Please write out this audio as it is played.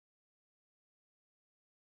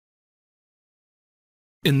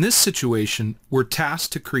In this situation, we're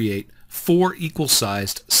tasked to create 4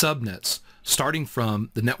 equal-sized subnets starting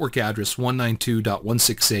from the network address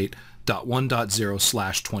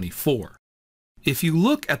 192.168.1.0/24. If you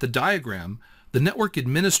look at the diagram, the network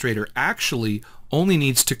administrator actually only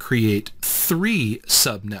needs to create 3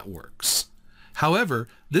 subnetworks. However,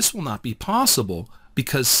 this will not be possible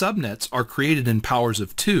because subnets are created in powers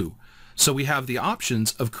of 2. So we have the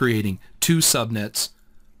options of creating 2 subnets,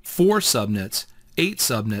 4 subnets, 8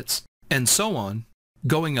 subnets, and so on,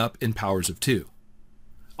 going up in powers of 2.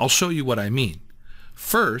 I'll show you what I mean.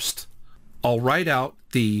 First, I'll write out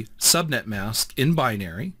the subnet mask in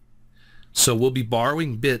binary. So we'll be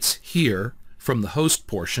borrowing bits here from the host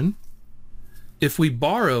portion. If we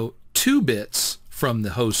borrow 2 bits from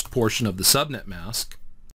the host portion of the subnet mask,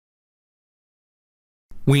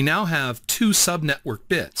 we now have 2 subnetwork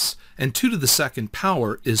bits, and 2 to the second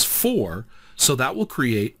power is 4, so that will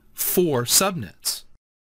create 4 subnets.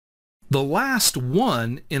 The last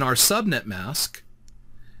one in our subnet mask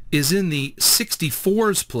is in the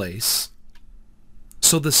 64's place,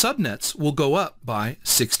 so the subnets will go up by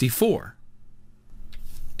 64.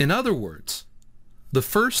 In other words, the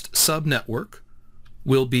first subnetwork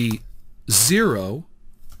will be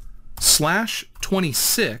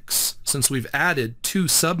 0/26, since we've added 2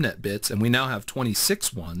 subnet bits and we now have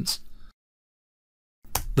 26 ones.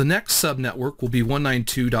 The next subnetwork will be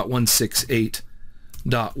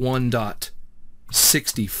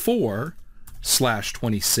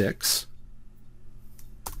 192.168.1.64/26,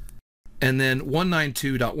 and then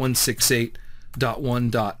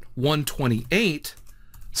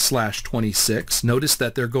 192.168.1.128/26. Notice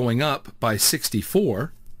that they're going up by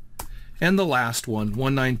 64. And the last one,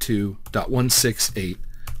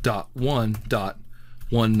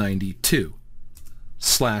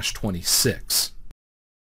 192.168.1.192/26.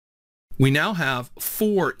 We now have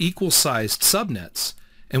 4 equal-sized subnets,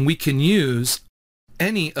 and we can use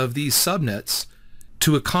any of these subnets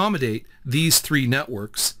to accommodate these 3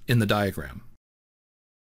 networks in the diagram.